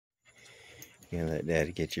You gonna let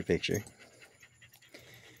Daddy get your picture?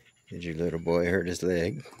 Did your little boy hurt his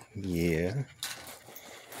leg? Yeah.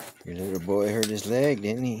 Your little boy hurt his leg,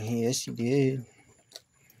 didn't he? Yes, he did.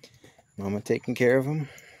 Mama taking care of him?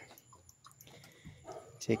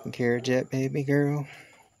 Taking care of Jet, baby girl?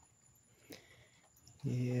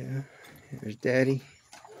 Yeah. There's Daddy.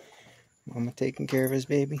 Mama taking care of his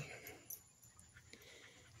baby?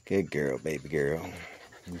 Good girl, baby girl.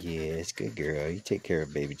 Yes, good girl. You take care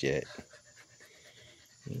of baby Jet.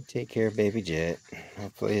 You take care of baby Jet.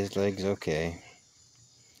 Hopefully his leg's okay.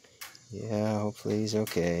 Yeah, hopefully he's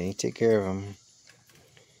okay. You take care of him.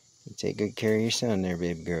 You take good care of your son there,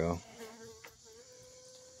 baby girl.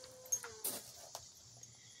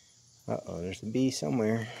 Uh-oh, there's a bee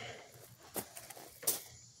somewhere.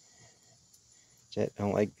 Jet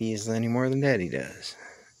don't like bees any more than Daddy does.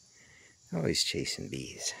 Always chasing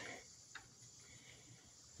bees.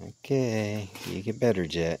 Okay, you get better,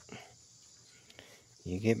 Jet.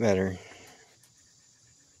 You get better.